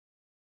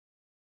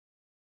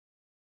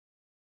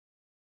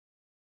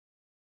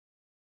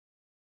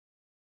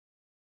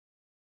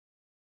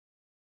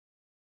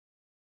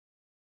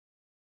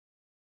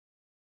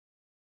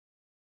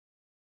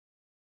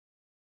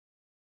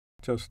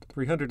Just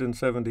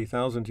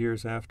 370,000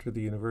 years after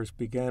the universe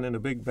began in a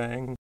Big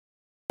Bang,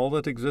 all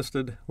that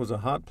existed was a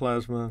hot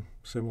plasma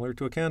similar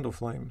to a candle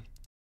flame.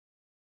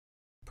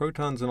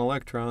 Protons and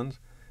electrons,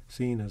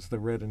 seen as the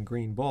red and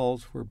green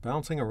balls, were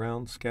bouncing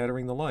around,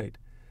 scattering the light.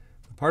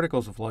 The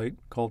particles of light,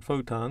 called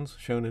photons,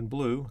 shown in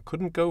blue,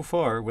 couldn't go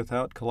far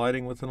without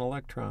colliding with an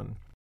electron.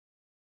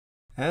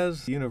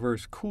 As the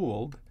universe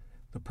cooled,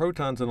 the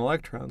protons and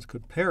electrons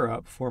could pair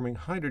up, forming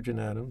hydrogen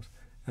atoms,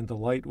 and the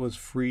light was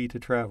free to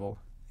travel.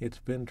 It's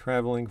been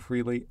traveling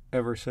freely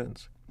ever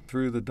since.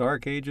 Through the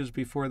dark ages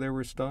before there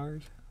were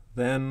stars,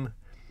 then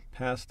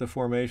past the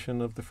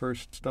formation of the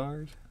first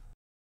stars.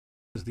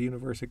 As the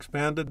universe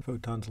expanded,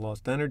 photons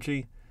lost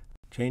energy,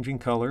 changing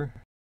color.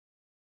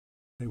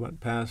 They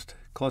went past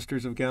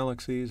clusters of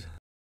galaxies.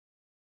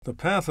 The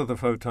path of the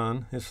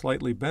photon is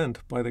slightly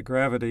bent by the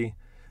gravity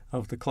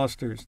of the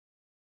clusters.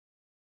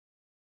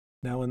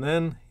 Now and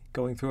then,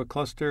 going through a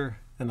cluster,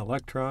 an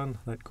electron,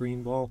 that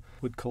green ball,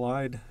 would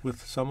collide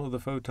with some of the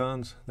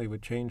photons. They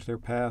would change their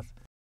path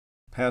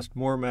past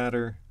more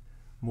matter,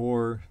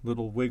 more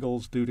little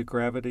wiggles due to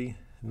gravity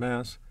and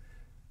mass.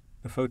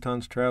 The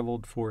photons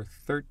traveled for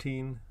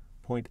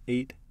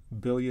 13.8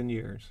 billion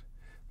years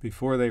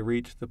before they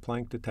reached the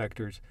Planck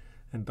detectors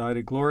and died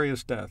a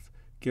glorious death,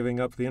 giving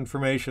up the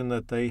information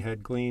that they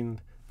had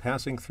gleaned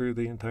passing through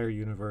the entire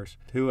universe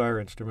to our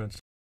instruments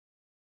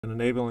and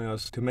enabling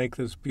us to make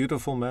this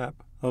beautiful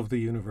map of the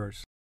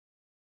universe.